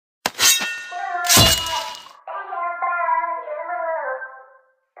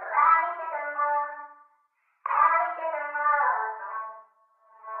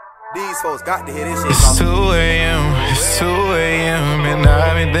These folks got to hear this shit. It's 2 a.m., it's 2 a.m. and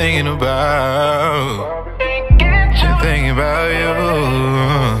I've been thinking about you.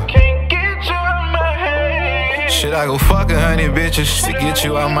 Should I go fuck 100 bitches to get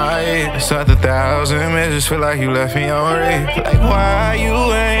you out my head? It's not 1,000 measures, feel like you left me on red. Like why you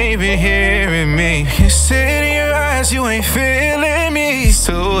ain't been hearing me? You said in your eyes you ain't feeling me. It's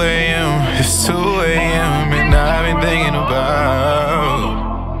 2 a.m., it's 2 a.m. and I've been thinking about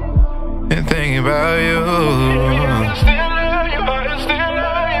you.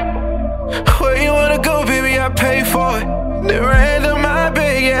 Where you wanna go, baby, I pay for it. The rent of my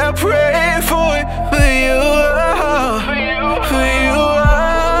bed, yeah, I pray for it. For you, for you,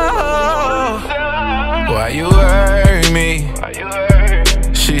 why you hurt me?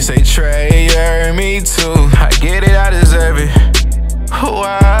 She say, Trey, you hurt me too. I get it, I deserve it.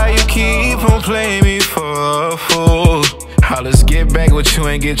 Why you keep on playing me for a fool? Let's get back what you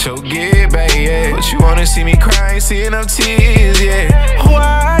ain't get your get back, yeah. But you wanna see me crying, see enough tears, yeah.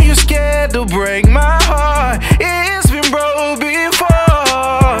 Why you scared to break my heart? It's been broke before.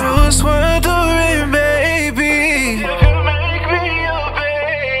 I was wondering, baby,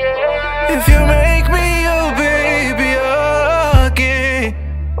 if you make me your baby again.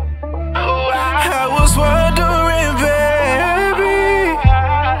 I was wondering, baby,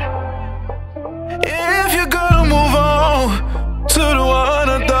 if you're gonna move on to the one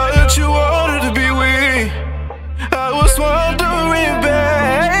I thought that you wanted to be with. I was wondering,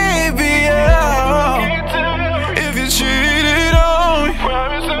 baby, if you cheated on me.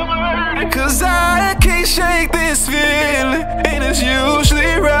 Cause I can't shake this feeling, and it's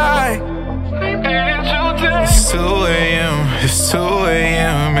usually right. It's 2 a.m., it's 2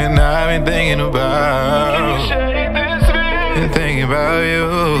 a.m. and I've been thinking about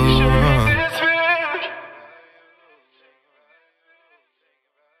you.